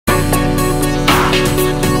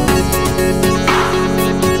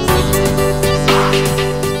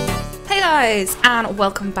guys, and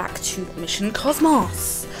welcome back to Mission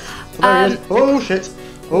Cosmos. There he is. Oh shit!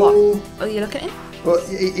 Oh. What? Are you looking at him? Well,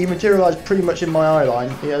 he materialised pretty much in my eye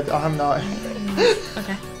line. Yeah, I have no.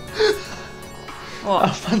 Okay.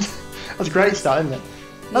 What? That's a great start, isn't it?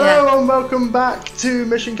 Yeah. Hello and welcome back to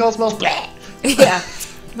Mission Cosmos. Yeah,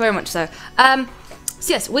 very much so. So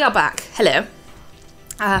yes, we are back. Hello.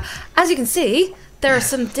 As you can see, there are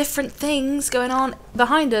some different things going on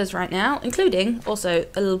behind us right now, including also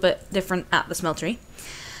a little bit different at the smeltery.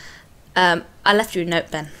 I left you a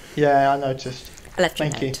note, Ben. Yeah, I noticed. I left you a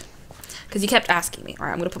Thank you. note. Because you kept asking me.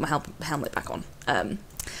 Right, I'm going to put my helmet back on.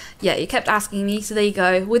 Yeah, you kept asking me, so there you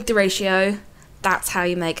go. With the ratio, that's how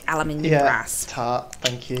you make aluminium brass. Tart,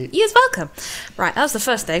 thank you. You're welcome. Right, that was the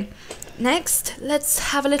first thing. Next,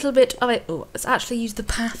 let's have a little bit of it. Oh, let's actually use the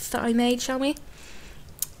path that I made, shall we?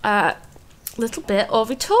 Little bit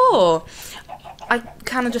of a tour. I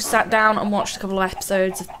kind of just sat down and watched a couple of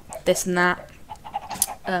episodes of this and that.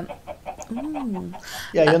 Yeah,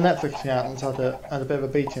 your Netflix account's had a bit of a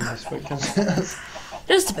beating this week, hasn't it?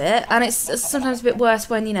 Just a bit, and it's sometimes a bit worse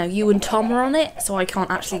when, you know, you and Tom are on it, so I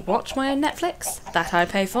can't actually watch my own Netflix that I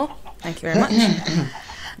pay for. Thank you very much.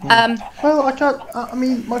 Well, I can't. I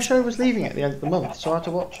mean, my show was leaving at the end of the month, so I had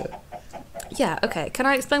to watch it. Yeah, okay. Can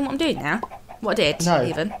I explain what I'm doing now? What I did, No.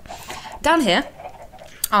 even. Down here,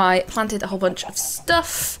 I planted a whole bunch of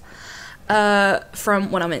stuff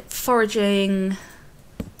from when I went foraging.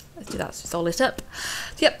 Let's do that so it's all lit up.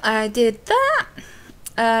 So, yep, I did that.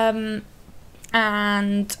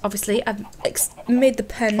 And obviously I've made the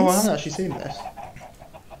pens. Oh, I haven't actually seen this.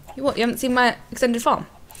 What, you haven't seen my extended farm?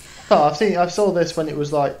 Oh, I saw this when it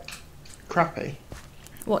was like crappy.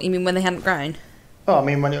 What, you mean when they hadn't grown? Oh, I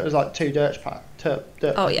mean when it was like two dirt.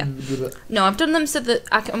 Oh, yeah. No, I've done them so that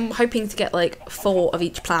I'm hoping to get like 4 of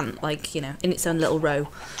each plant, like, you know, in its own little row.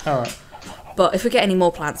 Alright. But if we get any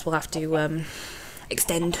more plants, we'll have to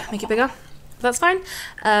extend, make it bigger. That's fine.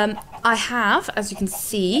 I have, as you can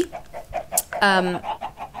see,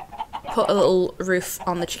 put a little roof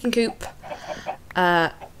on the chicken coop,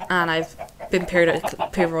 and I've been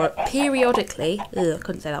periodically, I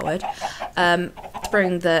couldn't say that word,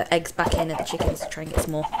 throwing the eggs back in at the chickens to try and get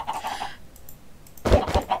some more.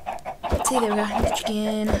 See, there we go, the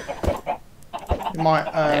chicken. You might.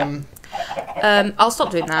 I'll stop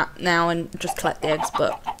doing that now and just collect the eggs,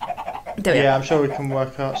 but there we go. Yeah, I'm sure we can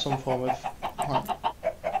work out some form of. Like,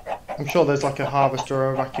 I'm sure there's like a harvester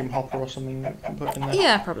or a vacuum hopper or something that we can put in there.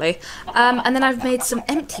 Yeah, probably. And then I've made some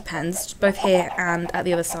empty pens, both here and at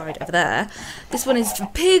the other side over there. This one is for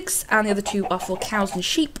pigs, and the other 2 are for cows and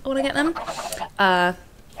sheep when I get them.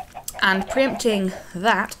 And preempting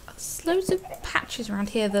that, there's loads of patches around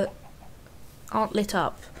here that aren't lit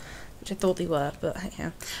up, which I thought they were, but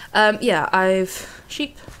yeah. Yeah, I've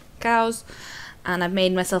sheep, cows, and I've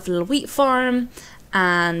made myself a little wheat farm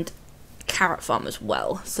and carrot farm as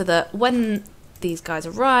well, so that when these guys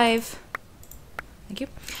arrive, thank you,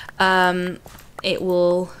 it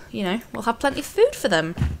will, you know, we'll have plenty of food for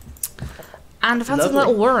them. And I've had some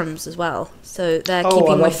little worms as well, so they're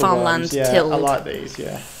keeping my farmland tilled. I like these,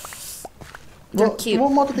 yeah. They're cute.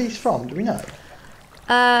 What mod are these from? Do we know?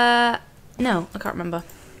 No, I can't remember.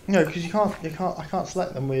 No, because I can't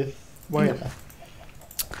select them with Wader.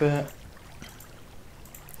 But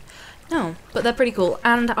no, but they're pretty cool,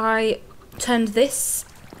 and I turned this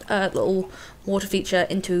little water feature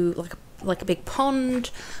into like a big pond,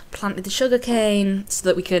 planted the sugar cane so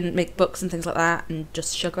that we can make books and things like that and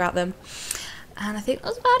just sugar out them, and I think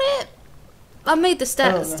that's about it. I made the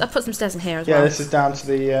stairs. I put some stairs in here as well. Yeah, this is down to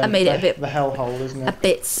the I made it a bit the hellhole, isn't it? A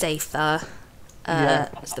bit safer, so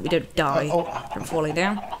that we don't die from falling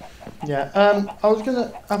down. Yeah. I was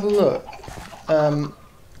gonna have a look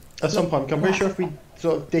at some point. I'm pretty sure if we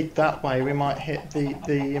sort of dig that way, we might hit the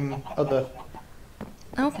other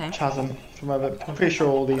chasm from over. I'm pretty sure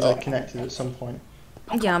all these are connected at some point.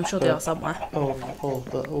 Yeah, I'm sure they are somewhere. Oh,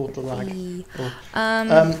 the lag.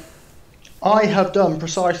 I have done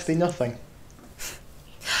precisely nothing.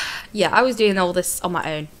 Yeah, I was doing all this on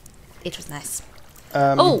my own. It was nice.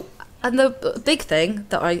 And the big thing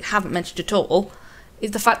that I haven't mentioned at all is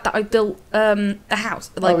the fact that I built a house,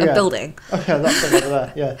 a building. Okay, that thing over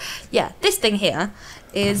there, yeah. Yeah, this thing here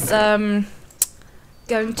is going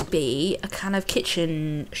to be a kind of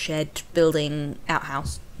kitchen shed building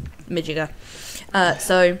outhouse, midgigger.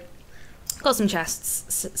 So, got some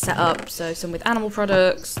chests set up, so some with animal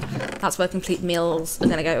products. That's where complete meals are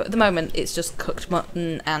going to go. At the moment, it's just cooked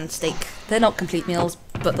mutton and steak. They're not complete meals,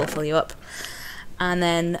 but they'll fill you up. And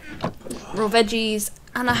then raw veggies,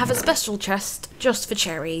 and I have a special chest just for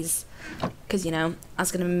cherries, because, you know, I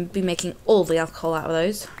was going to be making all the alcohol out of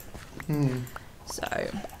those.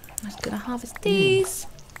 So, I'm just gonna harvest these.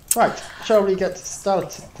 Right, shall we get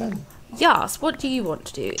started then? Yes, what do you want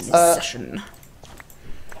to do in this session?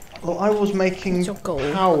 Well, I was making What's your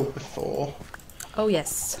goal? power before. Oh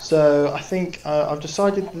yes. So I think I've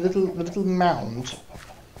decided the little mound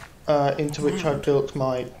into which I built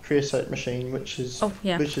my creosote machine, which is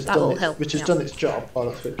done its job while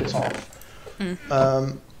it's with this off.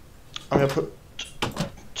 I'm going to put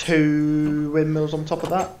 2 windmills on top of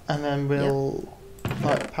that, and then we'll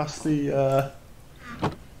pass the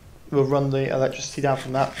we'll run the electricity down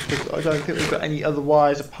from that, because I don't think we've got any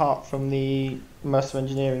otherwise apart from the immersive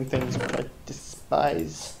engineering things, which I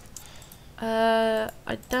despise. I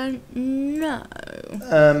don't know.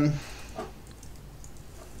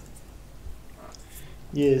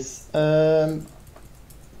 Yes. So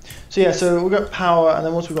yeah, so we've got power, and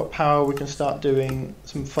then once we've got power, we can start doing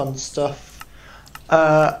some fun stuff.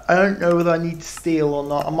 I don't know whether I need steel or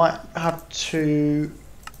not. I might have to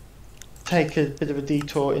take a bit of a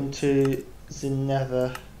detour into the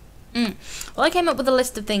Nether. Well, I came up with a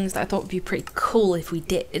list of things that I thought would be pretty cool if we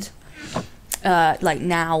did, like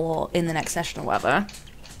now or in the next session or whatever.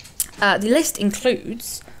 The list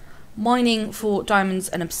includes mining for diamonds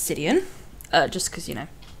and obsidian, just because, you know,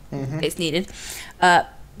 it's needed.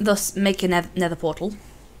 Thus, make a nether portal.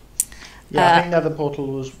 Yeah, I think nether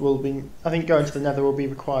portal will be... I think going to the nether will be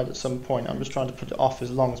required at some point. I'm just trying to put it off as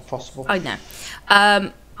long as possible. I know.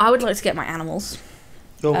 I would like to get my animals.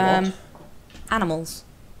 Your what? Animals.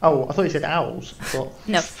 Oh, I thought you said owls.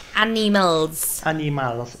 No, animals.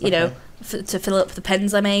 Animals. Okay. You know, to fill up the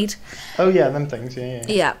pens I made. Oh yeah, them things, yeah.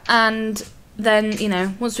 Yeah, and then, you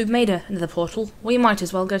know, once we've made another portal, we might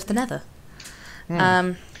as well go to the nether.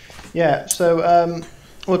 Yeah, so,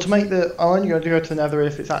 well, to make the... I'm only going to go to the nether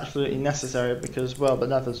if it's absolutely necessary, because, well, the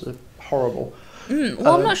nethers are horrible.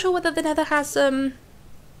 Well, I'm not sure whether the nether has, oh,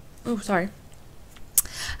 sorry.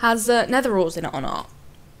 Has nether ores in it or not.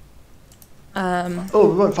 Oh,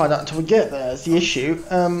 we won't find out until we get there, is the issue.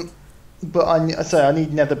 But I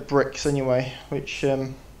need nether bricks anyway, which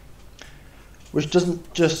doesn't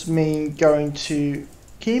just mean going to...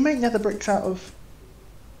 Can you make nether bricks out of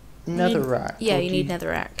netherrack? Yeah, you need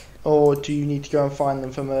netherrack. Or do you need to go and find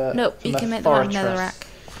them from a Nope, you can make them out of netherrack.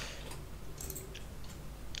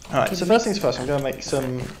 Alright, so first things first, I'm going to make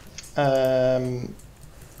some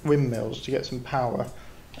windmills to get some power.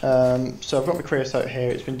 So I've got my creosote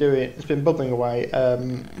here. It's been bubbling away.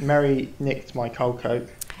 Mary nicked my coal coke.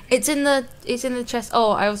 It's in the chest.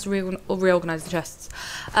 Oh, I also reorganised the chests.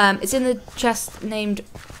 It's in the chest named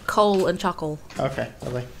coal and charcoal. Okay,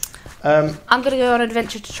 lovely. I'm gonna go on an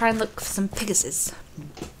adventure to try and look for some Pegasus.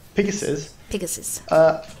 Pegasus? Pegasus.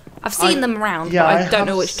 I've seen them around, yeah, but I don't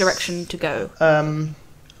know which direction to go.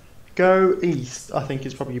 Go east, I think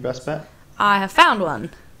is probably your best bet. I have found one.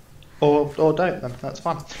 Or don't then, that's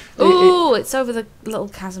fine. Ooh, it's over the little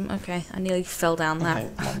chasm. Okay, I nearly fell down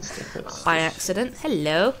that monster, by accident.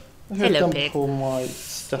 Hello. Hello, dump pig. All my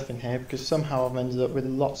stuff in here because somehow I've ended up with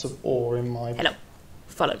lots of ore in my... Hello.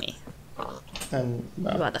 Follow me. And,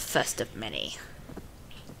 you are the first of many.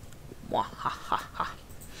 Mwahaha.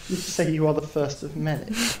 You say you are the first of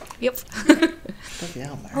many? Yep. Bloody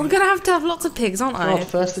hell, Mary. I'm going to have lots of pigs, aren't I? God,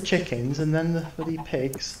 first the chickens and then the bloody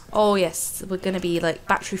pigs. Oh yes, we're going to be like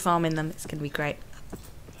battery farming them. It's going to be great.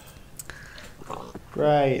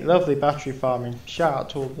 Great, lovely battery farming. Shout out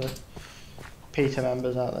to all the PETA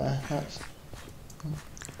members out there. That's...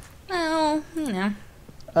 Well, you know.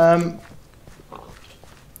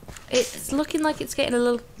 It's looking like it's getting a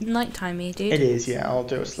little night-timey, dude. It is, yeah. I'll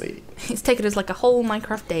do a sleep. It's taken us like a whole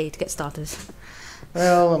Minecraft day to get started.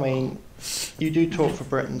 Well, I mean, you do talk for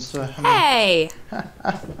Britain, so... I mean... Hey!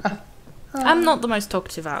 I'm not the most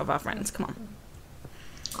talkative out of our friends, come on.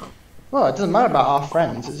 Well, it doesn't matter about our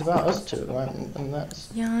friends, it's about us two at the moment, and that's...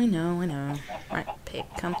 Yeah, I know. Right, pig,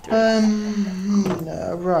 come through.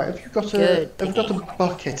 No, right, have you got a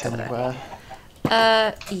bucket anywhere?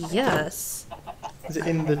 Yes. Is it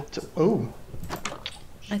in the... Oh.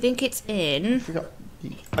 I think it's in...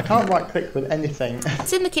 I can't right-click with anything.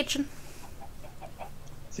 It's in the kitchen.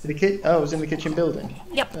 Is it the Oh, it's in the kitchen building?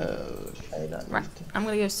 Yep. Okay, right, I'm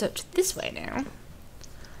going to go search this way now.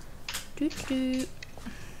 Doo-doo.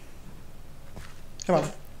 Come on.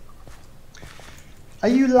 Are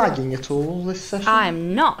you lagging at all this session?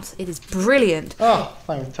 I'm not. It is brilliant. Oh,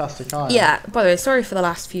 fantastic. Yeah, by the way, sorry for the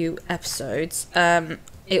last few episodes.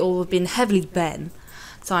 It all have been heavily Ben,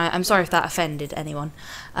 so I'm sorry if that offended anyone.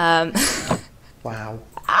 Wow. Wow.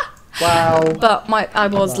 But I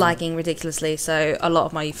was lagging ridiculously, so a lot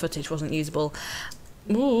of my footage wasn't usable.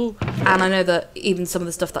 Ooh. And I know that even some of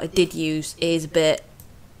the stuff that I did use is a bit,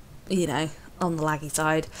 you know, on the laggy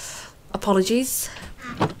side. Apologies.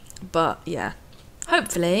 But yeah,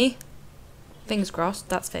 hopefully, fingers crossed,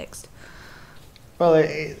 that's fixed. Well,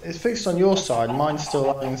 it's fixed on your side. Mine's still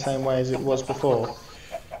lagging the same way as it was before.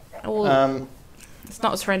 Well, it's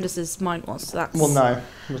not as horrendous as mine was. So that's well, no.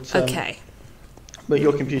 But, okay. But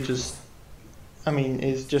your computer's, I mean,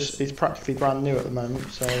 is practically brand new at the moment.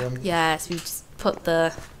 So yes, we just put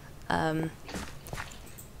the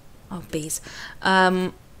bees.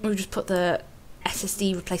 We just put the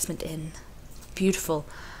SSD replacement in. Beautiful.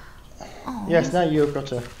 Aww. Yes, now you've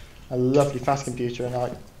got a lovely fast computer,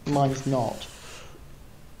 and mine's not.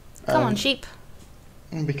 Come on, sheep.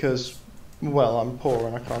 Because, well, I'm poor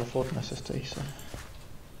and I can't afford an SSD, so.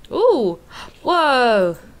 Ooh!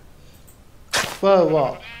 Whoa! Whoa,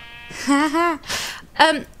 what?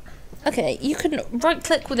 Okay, you can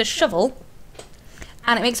right-click with a shovel,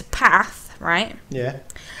 and it makes a path, right? Yeah.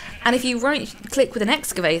 And if you right-click with an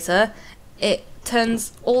excavator, it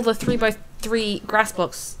turns all the 3x3 grass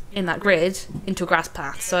blocks in that grid into a grass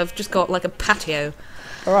path. So I've just got like a patio.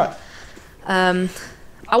 All right.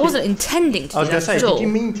 I wasn't intending to do that. I was going to say, at all. did you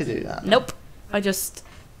mean to do that? Nope. I just...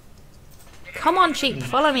 Come on, sheep,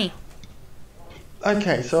 follow me.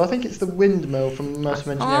 Okay, so I think it's the windmill from Immersive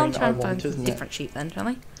Engineering that I want, isn't it? Different sheep then, shall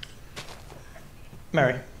I?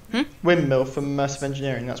 Mary. Windmill from Immersive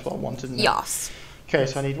Engineering, that's what I want, isn't it? Yes. Okay,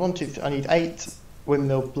 so I need 8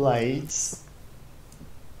 windmill blades.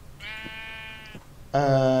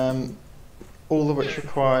 All of which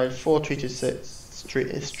required 4 treated sticks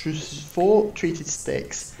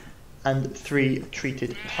and 3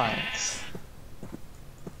 treated planks.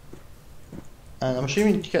 And I'm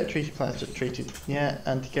assuming to get treated planks, just treated, yeah.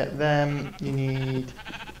 And to get them, you need.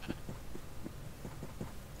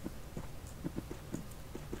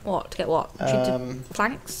 What? To get what? Treated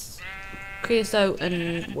planks, creosote,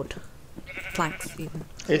 and wood. Planks, even.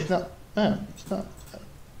 It's not. It's not.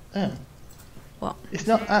 What? It's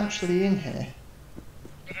not actually in here.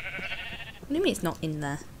 What do you mean it's not in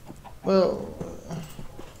there? Well,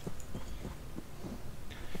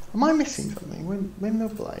 am I missing something? Windmill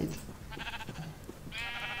blade.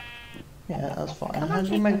 Yeah, that's fine. How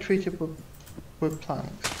do you make treated wood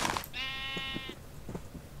planks?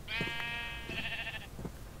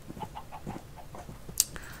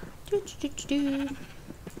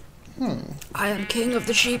 I am king of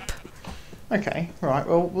the sheep. Okay, right.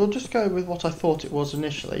 Well, we'll just go with what I thought it was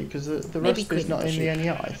initially, because the recipe's not in the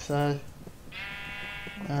NEI. So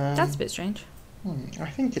that's a bit strange. I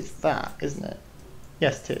think it's that, isn't it?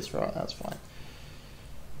 Yes, it is. Right, that's fine.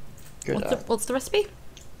 Good. What's the recipe?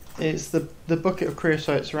 It's the bucket of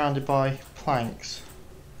creosote surrounded by planks.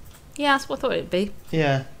 Yeah, that's what I thought it'd be.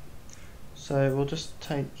 Yeah. So we'll just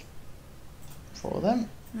take 4 of them.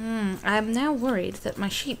 I am now worried that my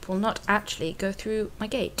sheep will not actually go through my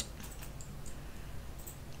gate.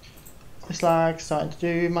 This lag's starting to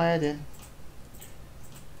do my head in.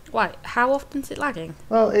 Why? How often is it lagging?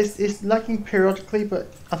 Well, it's lagging periodically,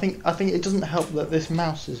 but I think it doesn't help that this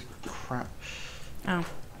mouse is crap. Oh.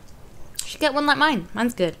 You should get one like mine.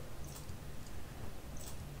 Mine's good.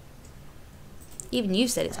 Even you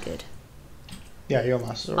said it's good. Yeah, your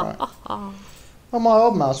mouse is alright. Well, my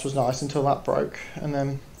old mouse was nice until that broke, and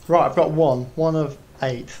then I've got one of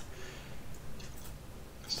 8.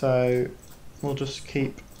 So we'll just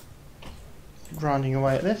keep grinding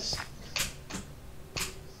away at this.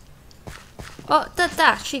 Oh,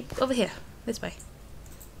 sheep over here, this way.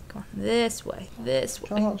 Come on, this way.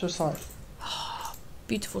 Can I not just like?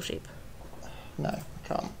 Beautiful sheep. No, I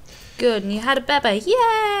can't. Good, and you had a bebe.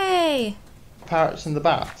 Yay! Parrots and the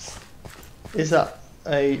bats. Is that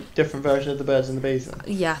a different version of the birds and the bees then?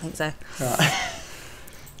 Yeah, I think so. Right.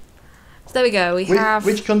 So there we go. We have.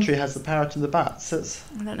 Which country has the parrot and the bats?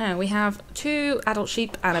 I don't know. We have 2 adult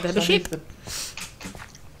sheep and a baby sheep.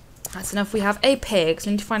 That's enough. We have a pig, so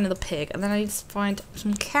I need to find another pig, and then I need to find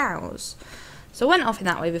some cows. So I went off in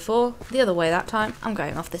that way before. The other way that time. I'm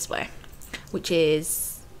going off this way, which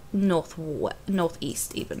is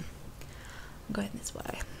northeast even. I'm going this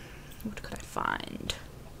way. What could I find?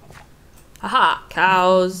 Aha!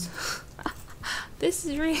 Cows. This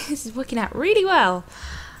is working out really well.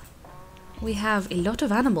 We have a lot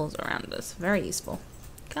of animals around us. Very useful.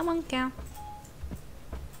 Come on, cow.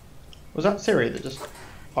 Was that Siri that just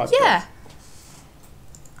piped Yeah. up?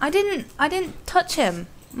 I didn't touch him.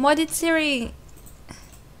 Why did Siri?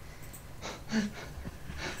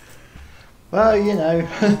 Well, you know.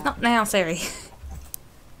 Not now, Siri.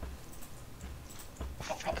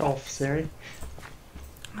 Fuck off, Siri.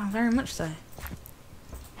 Oh, very much so.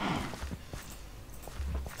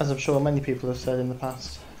 As I'm sure many people have said in the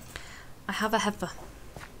past. I have a heifer.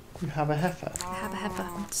 You have a heifer? I have a heifer.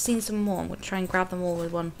 I've seen some more. I'm going to try and grab them all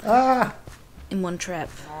with one. Ah! In one trip.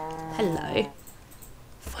 Hello.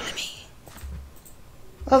 Follow me.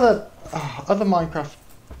 Other Minecraft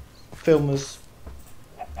filmers.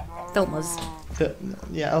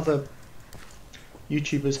 Yeah, other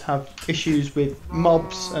YouTubers have issues with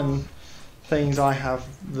mobs and things. I have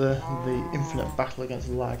the infinite battle against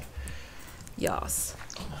lag. Yes.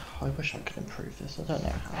 I wish I could improve this. I don't know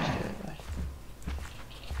how to do it though.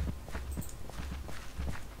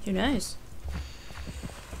 Who knows?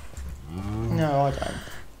 No, I don't.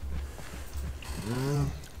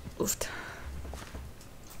 Oofed.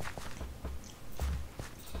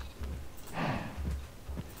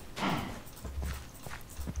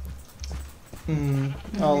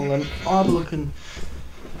 I'll have a look and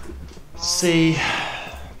see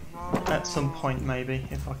at some point maybe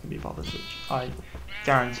if I can be bothered, which I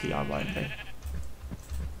guarantee I won't be.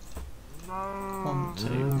 1,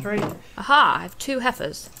 2, 3. Aha! I have 2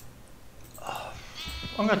 heifers.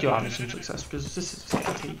 I'm glad you're having some success because this is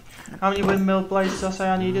key. How many windmill blades did I say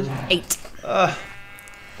I needed? 8.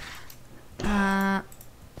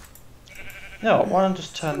 No, why don't I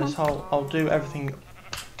just turn this whole... I'll do everything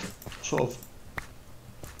sort of...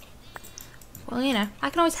 Well, you know, I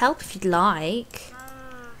can always help if you'd like.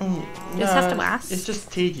 You just have to ask. It's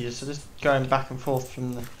just tedious, so just going back and forth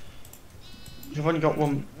from the... I've only got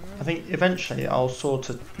one... I think eventually I'll sort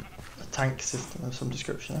a tank system of some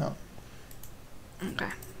description out.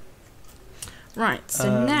 Okay. Right,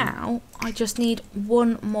 so now I just need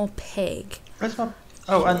 1 more pig. Where's my...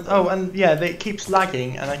 Oh, and yeah, it keeps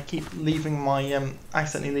lagging, and I keep leaving my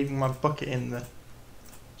accidentally leaving my bucket in the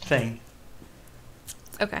thing.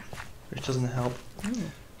 Okay. Which doesn't help.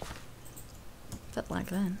 Felt like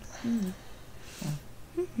then.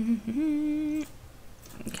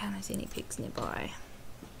 Can I see any pigs nearby?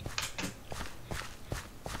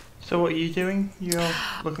 So what are you doing? You're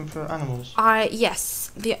looking for animals.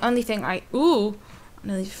 Yes. The only thing I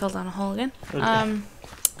nearly fell down a hole again.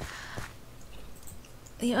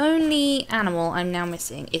 The only animal I'm now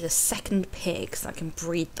missing is a second pig, so I can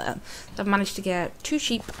breed them. So I've managed to get 2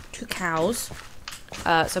 sheep, 2 cows.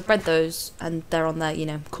 So I've bred those, and they're on their,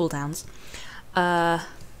 cooldowns.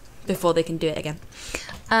 Before they can do it again.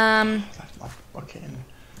 Okay.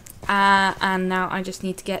 And now I just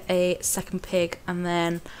need to get a second pig, and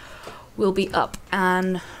then we'll be up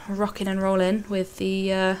and rocking and rolling with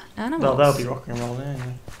the animals. Well, they'll be rocking and rolling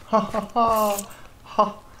anyway. Ha ha ha!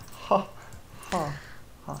 Ha ha ha!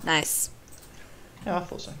 Nice. Yeah, I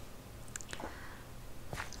thought so.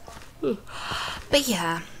 But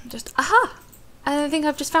yeah, just aha! I think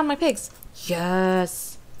I've just found my pigs.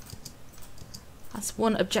 Yes. That's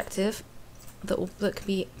one objective that can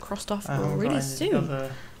be crossed off really soon.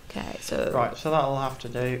 Okay, so right, so that'll have to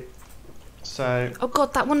do. So. Oh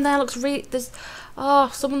god, that one there looks really.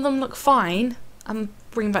 Some of them look fine. I'm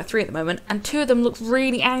bringing back 3 at the moment, and 2 of them look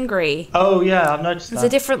really angry. Oh yeah, I've noticed There's a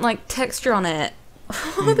different texture on it.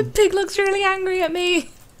 The pig looks really angry at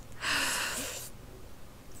me.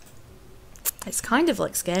 It's kind of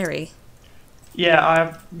scary. Yeah,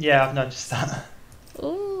 I've noticed that.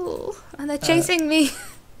 Ooh, and they're chasing me.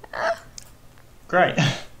 Great.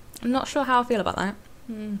 I'm not sure how I feel about that.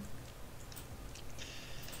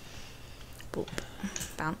 Boop.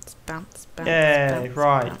 Bounce, bounce, bounce. Yay, bounce,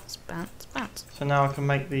 right. Bounce, bounce, bounce. So now I can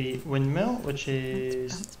make the windmill, which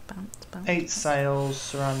is 8 sails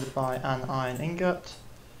surrounded by an iron ingot.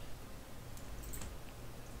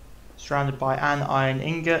 Surrounded by an iron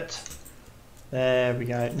ingot. There we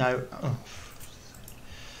go. No. Oh.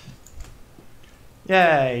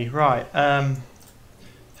 Yay, right.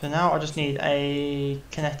 So now I just need a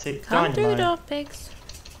kinetic Come dynamo. through the door, pigs.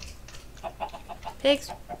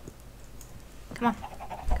 Pigs. Come on.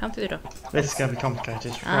 Come through the door. This is going to be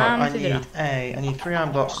complicated. Right, I need 3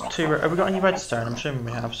 iron blocks, 2... Have we got any redstone? I'm assuming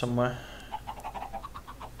we have somewhere.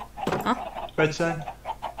 Huh? Redstone?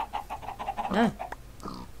 No.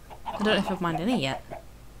 I don't know if I've mined any yet.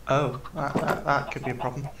 Oh, that could be a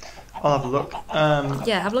problem. I'll have a look.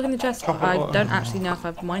 Yeah, have a look in the chest. I don't actually know if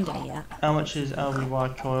I've mined any yet. How much is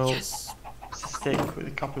LBY coil? Yes. It's a stick with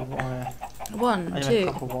a copper wire. 1,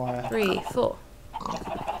 2, copper wire. 3, 4.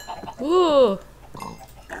 Woo!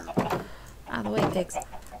 Out of the way, pigs.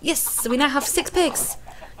 Yes! So we now have 6 pigs!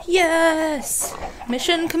 Yes!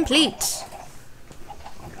 Mission complete!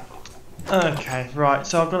 Okay, right,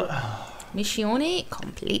 so I've got... Missione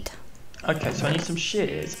complete. Okay, so I need some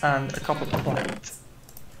shears and a copper plate.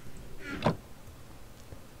 And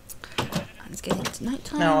it's getting into night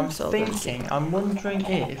time. Now I'm wondering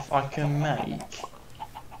if I can make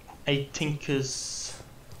a tinker's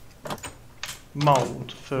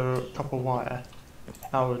mould for copper wire.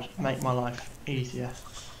 That would make my life easier.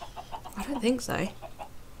 I don't think so.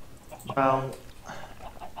 Well,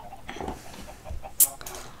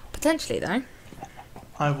 Potentially, though.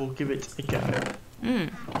 I will give it a go.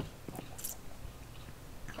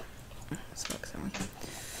 Let's look, sorry.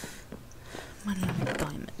 Money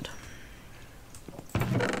diamond.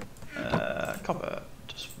 Copper,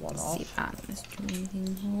 just one off. See if that is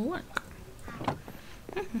doing work.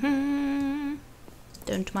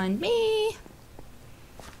 Don't mind me.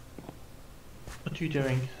 What are you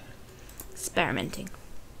doing? Experimenting.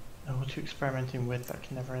 Oh, what are you experimenting with? That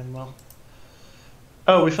can never end well.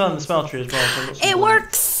 Oh, we found the smeltery as well. So it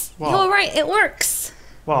works! What? You're right, it works!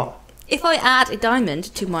 What? If I add a diamond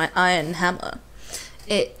to my iron hammer,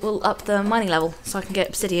 it will up the mining level, so I can get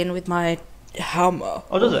obsidian with my hammer.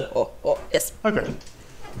 Oh, does it? Oh, yes. Okay.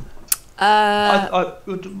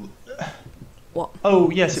 What? Oh,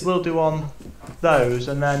 yes, it will do on those,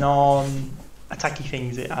 and then on attacky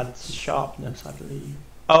things it adds sharpness, I believe.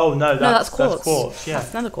 Oh, no, that's quartz. That's quartz, yeah. That's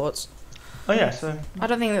another quartz. Oh, yeah, so... I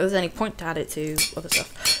don't think there was any point to add it to other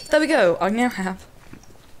stuff. There we go, I now have...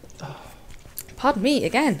 Pardon me,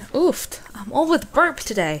 again. Oofed. I'm all with burp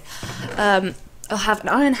today. I'll have an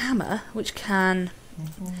iron hammer, which can...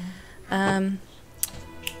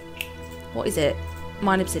 what is it?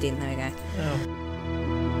 Mine obsidian, there we go. Oh.